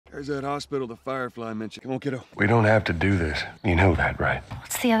There's that hospital the Firefly mentioned. Come on, kiddo. We don't have to do this. You know that, right?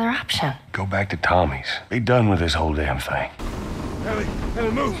 What's the other option? Go back to Tommy's. Be done with this whole damn thing. Ellie,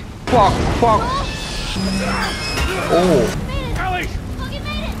 Ellie, move! Fuck! Oh! Ellie! Look, you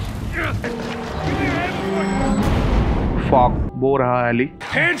made it! Give me your hand. Fuck! Bo raha Ellie.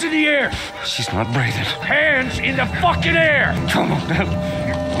 Hands in the air! She's not breathing. Hands in the fucking air! Come on, Ellie.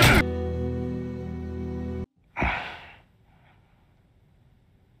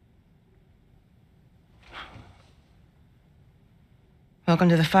 Welcome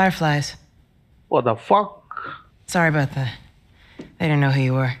to the Fireflies. What the fuck? Sorry about that. They didn't know who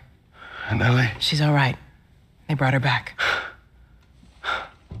you were. And Ellie? She's all right. They brought her back.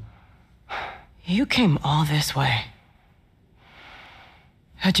 You came all this way.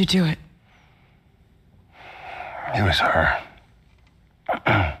 How'd you do it? It was her.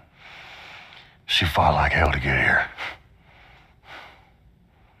 She fought like hell to get here.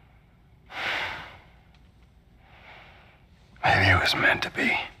 Maybe it was meant to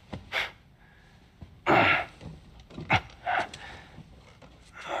be.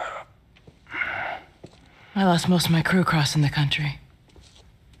 I lost most of my crew crossing the country.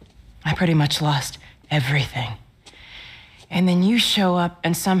 I pretty much lost everything. And then you show up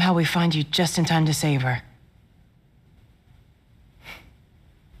and somehow we find you just in time to save her.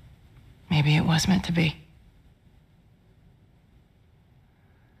 Maybe it was meant to be.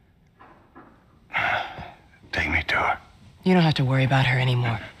 Take me to her. You don't have to worry about her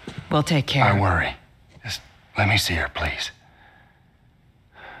anymore. We'll take care of her. I worry. Just let me see her, please.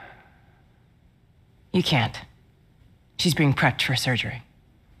 You can't. She's being prepped for surgery.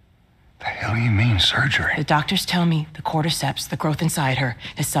 The hell do you mean, surgery? The doctors tell me the cordyceps, the growth inside her,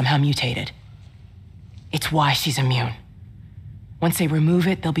 has somehow mutated. It's why she's immune. Once they remove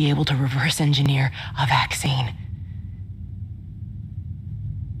it, they'll be able to reverse engineer a vaccine.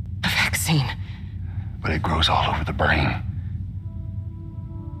 A vaccine. But it grows all over the brain.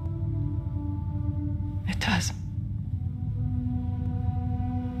 It does.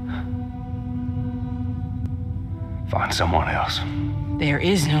 Find someone else. There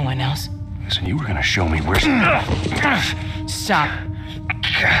is no one else. Listen, you were gonna show me where... Stop.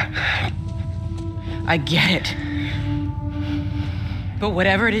 I get it. But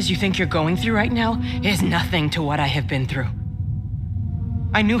whatever it is you think you're going through right now is nothing to what I have been through.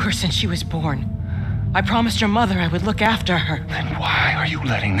 I knew her since she was born. I promised your mother I would look after her. Then why are you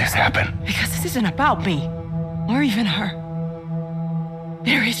letting this happen? Because this isn't about me, or even her.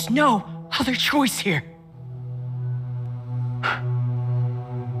 There is no other choice here.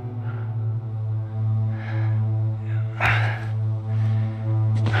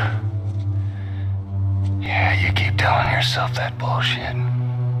 Yeah, you keep telling yourself that bullshit.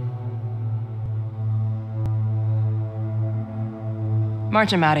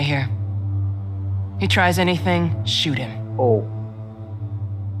 March him out of here. He tries anything, shoot him. Oh.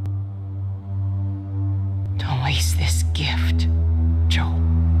 Don't waste this gift, Joe.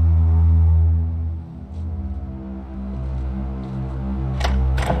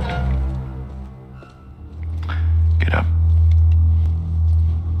 Get up.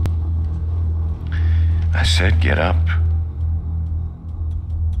 I said get up.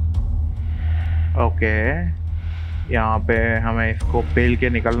 Okay. यहाँ पे हमें इसको पेल के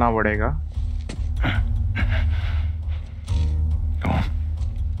निकलना पड़ेगा. Go on.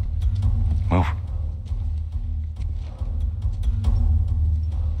 Move.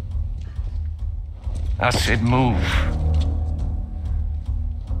 I said move.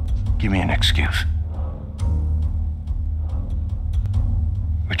 Give me an excuse.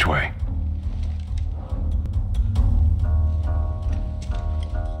 Which way?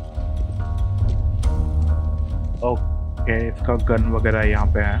 Okay इसका gun वगैरह यहाँ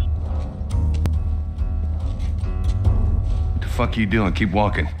पे है. What the fuck are you doing? Keep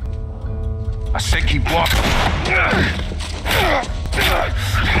walking. I said keep walking.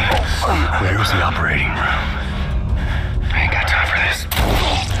 Where's the operating room? I ain't got time for this.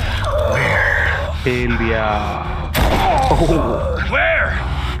 Where? पेल दिया. Where?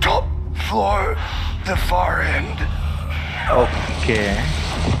 Top floor, the far end. Okay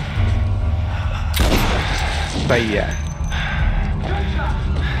सही है.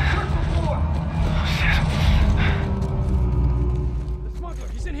 The smuggler,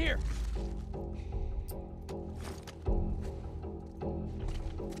 he's in here.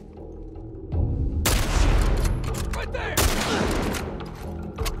 Right there.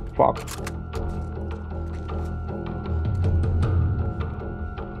 Fuck.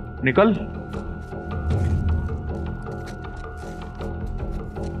 निकल.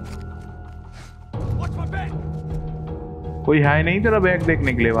 कोई है नहीं तेरा bag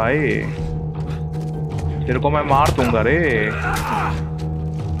देखने के लिए भाई? तेरे को मैं मार दूंगा रे।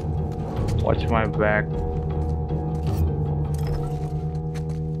 Watch my bag.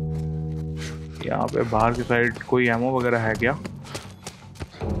 यहाँ पे बाहर की साइड कोई एमो वगैरह है क्या?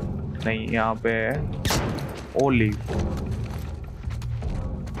 नहीं, यहाँ पे ओली।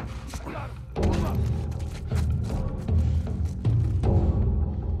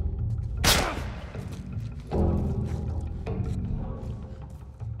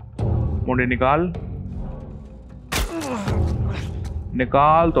 मुंडे निकाल,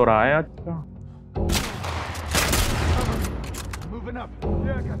 निकाल तो रहा है। अच्छा,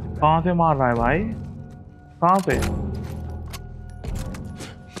 कहाँ से मार रहा है भाई? कहाँ से?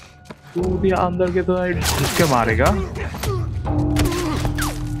 तू भी अंदर के तो घुस के मारेगा।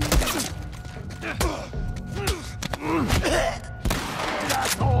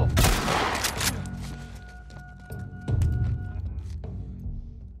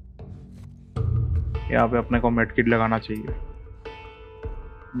 यहाँ पे अपने को मेड किट लगाना चाहिए।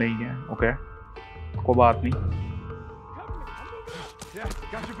 नहीं है, ओके, कोई बात नहीं।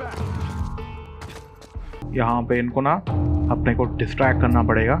 यहाँ पे इनको ना अपने को डिस्ट्रैक्ट करना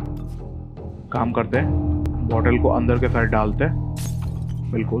पड़ेगा। काम करते हैं, बॉटल को अंदर के साइड डालते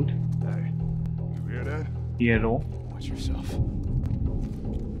हैं। बिल्कुल, ये लो,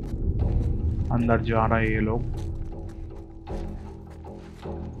 अंदर जा रहा है ये लोग।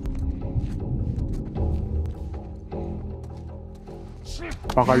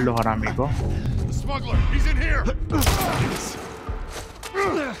 पकड़ लो हरामी को।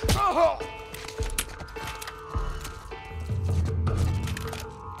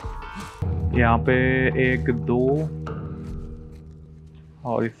 यहाँ पे एक दो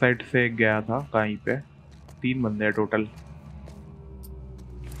और इस साइड से एक गया था कहीं पे। 3 बंदे हैं टोटल।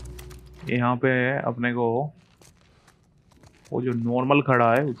 यहाँ पे अपने को वो जो नॉर्मल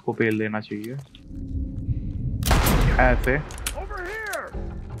खड़ा है उसको पेल देना चाहिए ऐसे।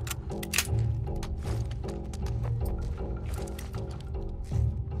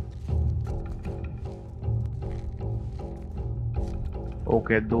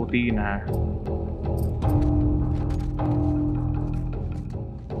 ओके, 2-3 है।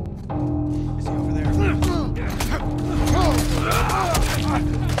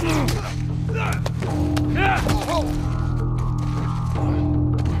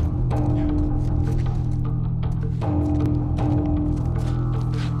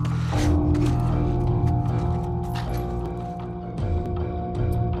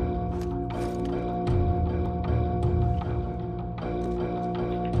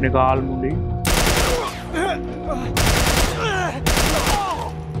 निकाल मुंडी।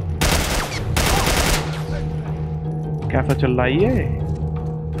 कैसा चल रहा है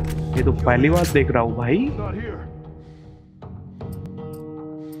ये तो पहली बार देख रहा हूँ भाई।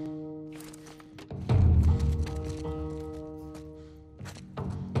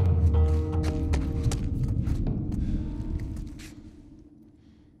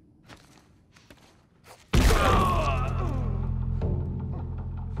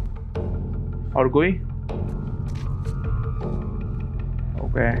 और कोई?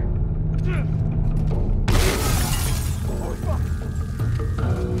 ओके,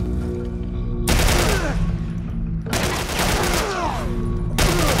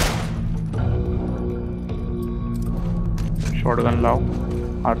 शॉटगन लाओ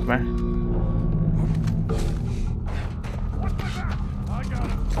हाथ में।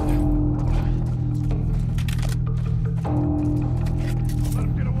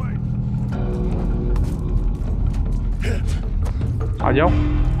 आ जाओ।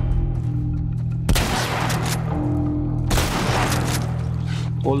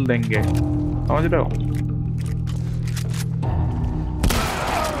 खोल देंगे, समझ रहे हो?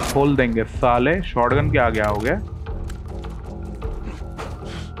 खोल देंगे साले। शॉटगन के आगे आओगे।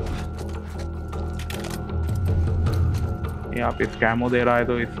 यहाँ पे स्कैमो दे रहा है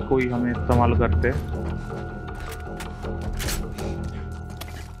तो इसको ही हमें इस्तेमाल करते।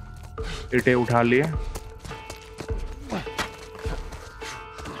 ईंटें उठा लिए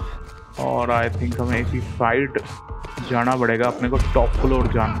और आई थिंक हमें इसी साइड जाना पड़ेगा। अपने को टॉप फ्लोर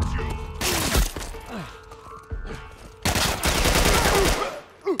जाना।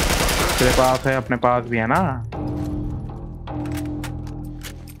 तेरे पास है, अपने पास भी है ना?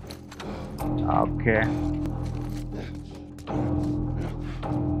 ओके,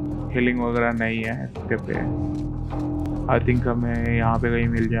 हीलिंग वगैरह नहीं है इसके पे। आई थिंक हमें यहाँ पे कहीं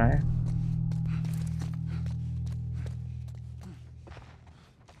मिल जाए।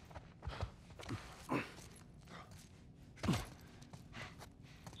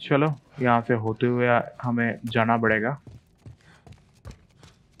 चलो, यहाँ से होते हुए हमें जाना पड़ेगा।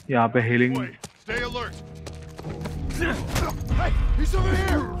 यहाँ पे healing. Stay alert. Hey, he's over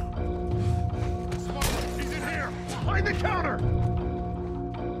here. He's in here. Behind the counter.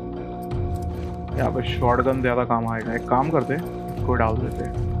 यहाँ पे शॉटगन ज्यादा काम आएगा। एक काम करते, इसको डाल देते।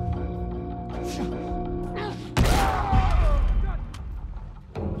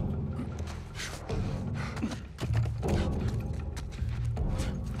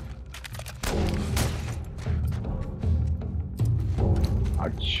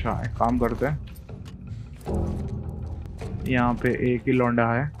 अच्छा, एक काम करते हैं, यहाँ पे एक ही लौंडा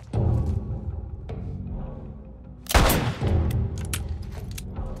है।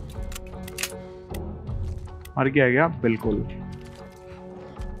 मर गया क्या? बिल्कुल।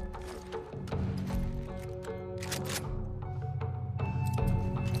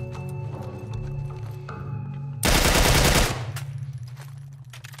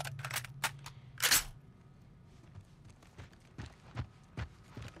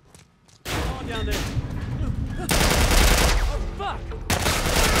 Down there. Oh, fuck!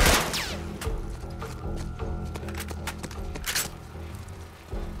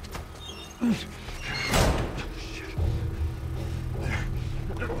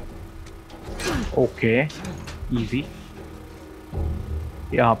 Okay, easy.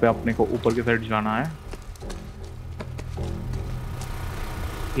 यहाँ पे अपने को ऊपर की साइड जाना है।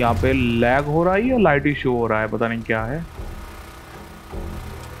 यहाँ पे लैग हो रहा है या लाइट इशू हो रहा है, पता नहीं क्या है।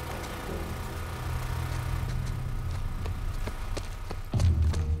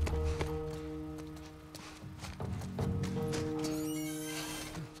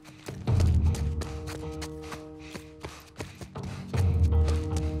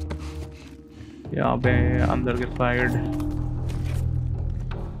 यहाँ पे अंदर के साइड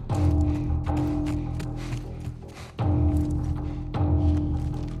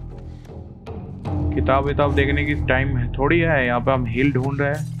किताब देखने की टाइम है थोड़ी है। यहाँ पे हम हील ढूंढ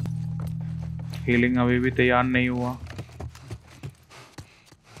रहे हैं, हीलिंग अभी भी तैयार नहीं हुआ।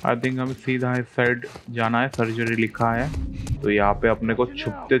 आई थिंक हमें सीधा इस साइड जाना है, सर्जरी लिखा है, तो यहाँ पे अपने को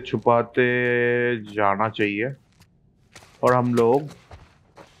छुपते छुपाते जाना चाहिए। और हम लोग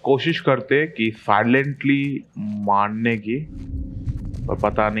कोशिश करते कि साइलेंटली मारने की, पर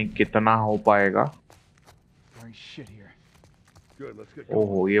पता नहीं कितना हो पाएगा।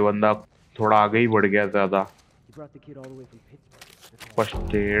 ओहो, ये बंदा थोड़ा आगे ही बढ़ गया ज्यादा।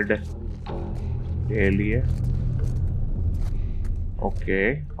 फर्स्ट एड ले लिए। ओके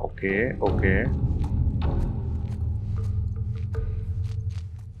ओके ओके,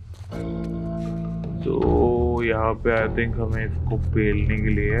 तो यहाँ पे आई थिंक हमें इसको पेलने के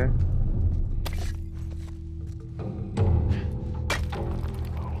लिए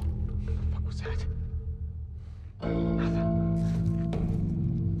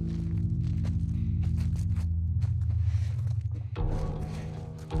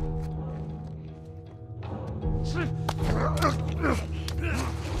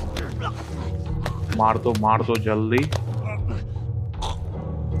मार दो जल्दी।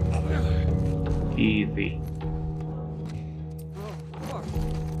 Easy.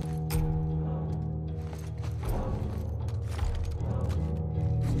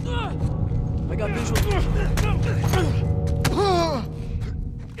 I got visual.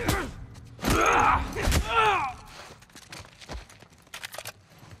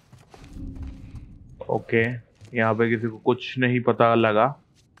 Okay, यहाँ पे किसी को कुछ नहीं पता लगा।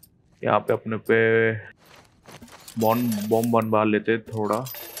 यहाँ पे अपने पे बॉम्ब बनवा लेते थोड़ा।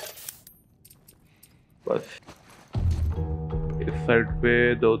 बस इस साइड पे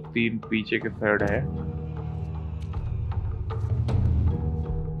 2-3 पीछे के साइड है।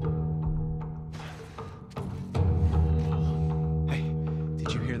 Hey,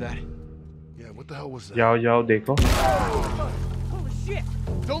 did you hear that? Yeah, what the hell was that? जाओ जाओ देखो। Holy shit!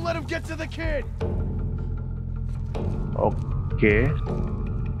 Don't let him get to the kid. Okay,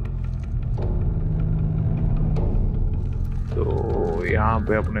 तो यहाँ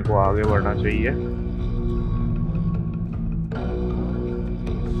पे अपने को आगे बढ़ना चाहिए।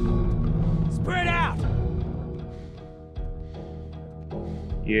 Spread out!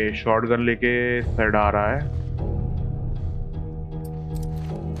 ये शॉटगन लेके साइड आ रहा है।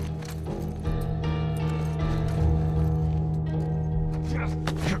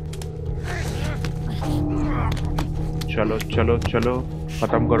 चलो चलो चलो,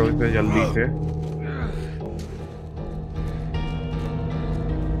 खत्म करो इसे जल्दी से।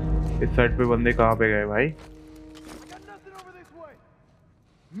 इस साइड पे बंदे कहाँ पे गए भाई?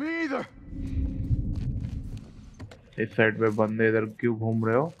 Me either. इस साइड पे बंदे इधर क्यों घूम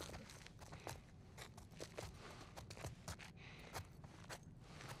रहे हो?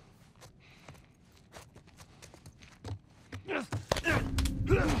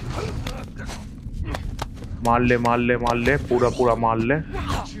 मार ले मार ले मार ले, पूरा पूरा मार ले।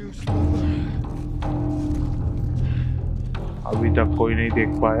 अभी तक कोई नहीं देख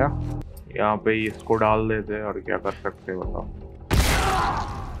पाया। यहाँ पे इसको डाल देते और क्या कर सकते बताओ।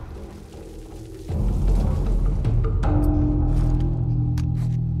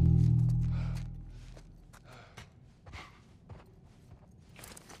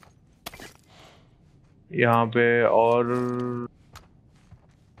 यहाँ पे और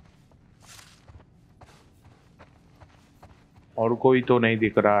कोई तो नहीं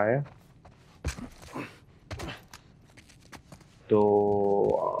दिख रहा है, तो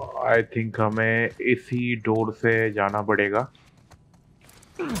आई थिंक हमें इसी डोर से जाना पड़ेगा।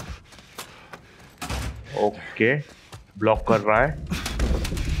 ओके, ब्लॉक कर रहा है।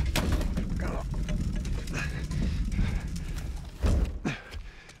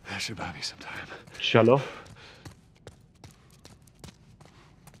 चलो,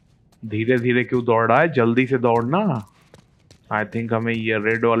 धीरे धीरे क्यों दौड़ रहा है, जल्दी से दौड़ना। आई थिंक हमें ये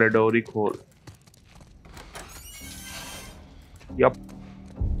रेड वाले डोर ही खोल। यप,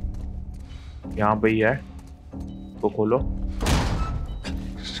 यहाँ पे ही है, तो खोलो।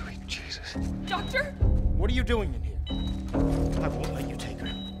 Doctor? What are you doing in here? I won't let you take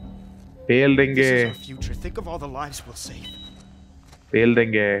her. Fail देंगे, This is our future. Think of all the lives we'll save. Fail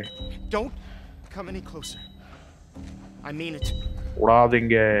देंगे, Don't come any closer. I mean it. उड़ा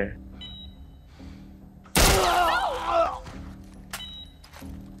देंगे।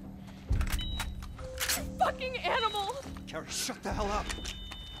 Fucking animal! Carrie, shut the hell up.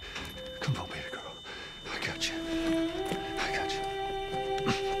 Come on, baby girl. I got you. I got you.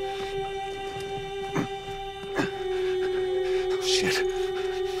 Oh, shit.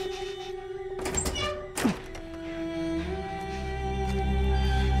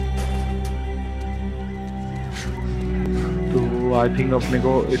 तो I think अपने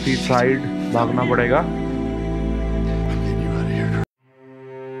को इसी side भागना पड़ेगा। I'm getting you out of here, girl.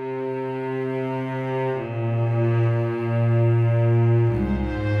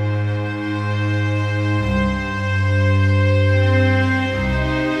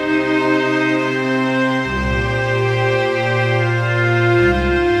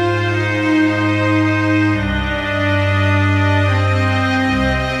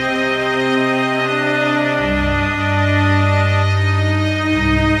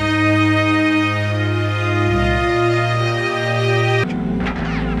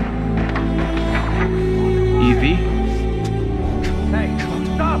 Easy. Hey,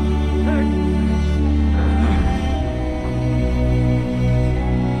 stop! Hey.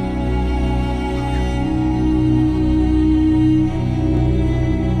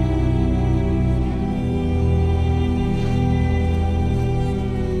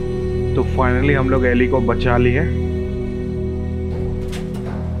 तो finally हम लोग Eli को बचा लिए।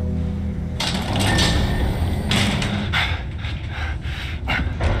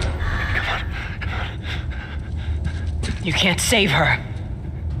 You can't save her.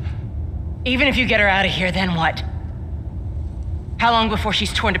 Even if you get her out of here, then what? How long before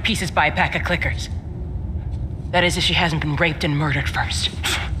she's torn to pieces by a pack of clickers? That is, if she hasn't been raped and murdered first.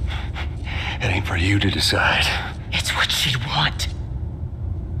 It ain't for you to decide. It's what she'd want.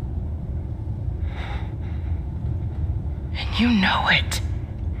 And you know it.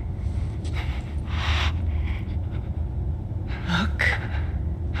 Look.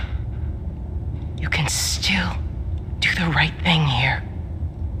 You can still do the right thing here.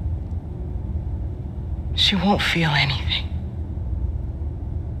 She won't feel anything.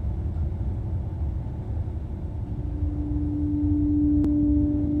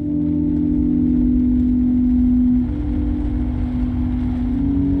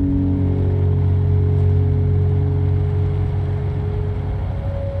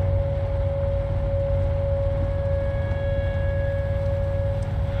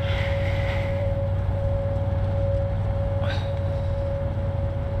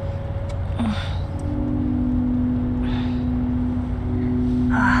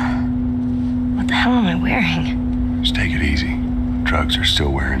 What the hell am I wearing? Just take it easy. Drugs are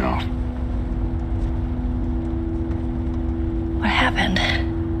still wearing off. What happened?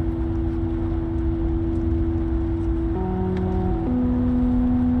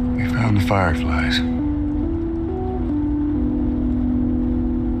 We found the Fireflies.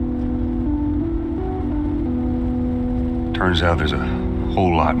 Turns out there's a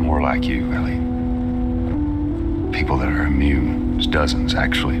whole lot more like you, Ellie. People that are immune. There's dozens,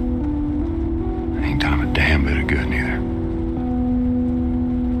 actually. Ain't done them a damn bit of good, neither.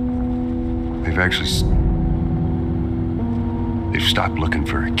 They've stopped looking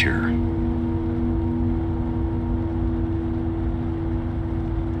for a cure.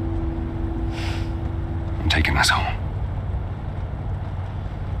 And taking us home.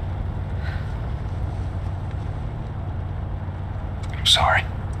 I'm sorry.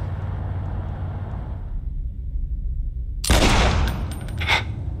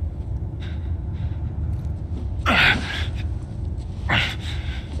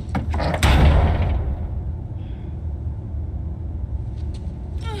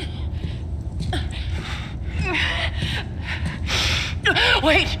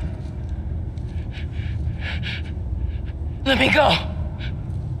 Wait! Let me go!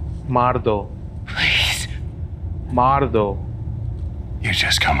 मार दो, Please. मार दो. You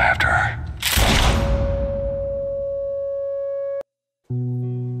just come after her.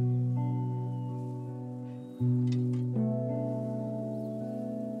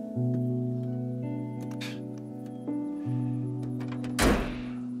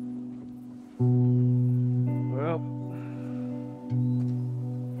 Well,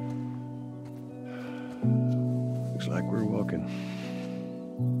 looks like we're walking.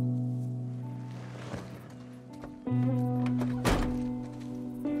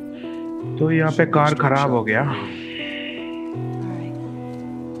 तो यहाँ पे car खराब हो गया.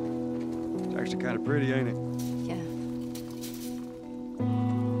 It's actually kind of pretty, ain't it? Yeah.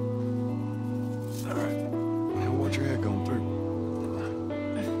 All right. Now watch your head going through.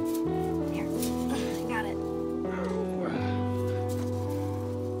 Here. Got it.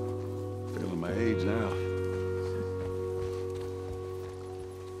 Feeling my age now.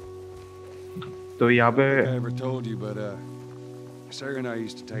 तो यहाँ पे I never told you, but Sarah and I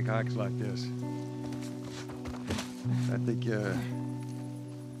used to take hikes like this. I think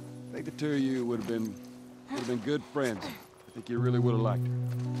the two of you would have been good friends. I think you really would have liked her.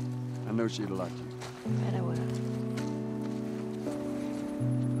 I know she'd have liked you. I bet I would have.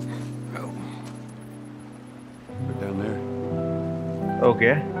 Oh. Put down there.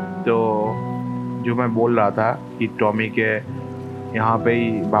 Okay. तो जो मैं बोल रहा था कि Tommy के यहाँ पे ही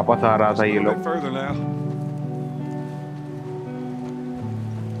वापस आ रहा था ये Just a little लोग. bit further now.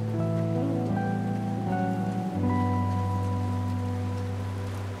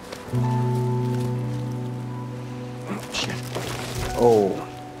 Oh.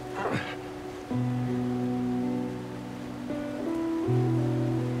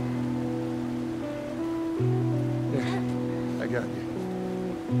 I got you.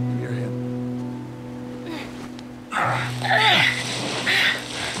 Give your head.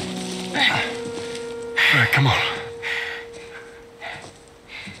 All right, come on.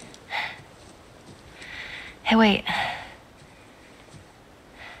 Hey, wait.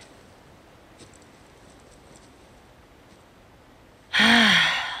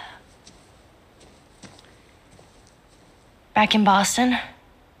 Back in Boston,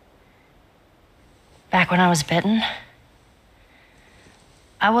 back when I was bitten,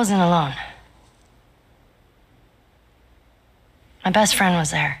 I wasn't alone. My best friend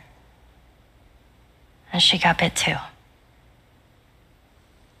was there. And she got bit too.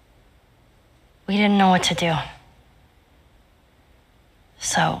 We didn't know what to do.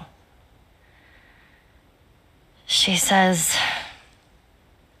 So, she says,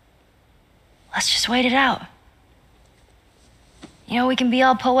 let's just wait it out. You know, we can be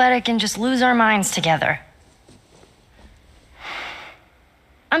all poetic and just lose our minds together.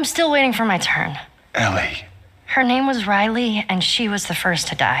 I'm still waiting for my turn. Ellie. Her name was Riley, and she was the first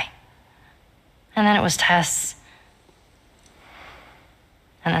to die. And then it was Tess.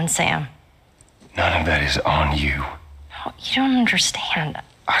 And then Sam. None of that is on you. Oh, you don't understand.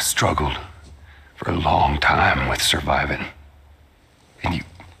 I struggled for a long time with surviving. And you,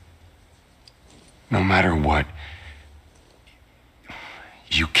 no matter what,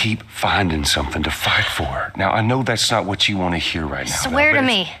 you keep finding something to fight for. Now, I know that's not what you want to hear right now. Swear to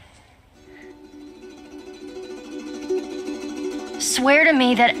me. Swear to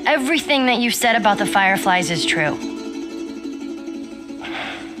me that everything that you said about the Fireflies is true.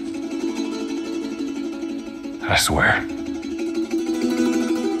 I swear.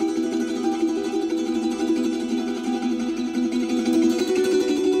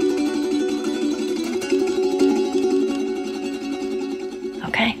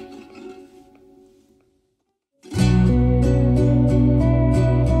 Okay.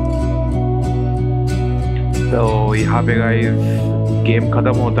 तो यहाँ पे guys game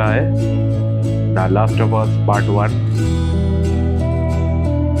खत्म होता है. The last of us part 1.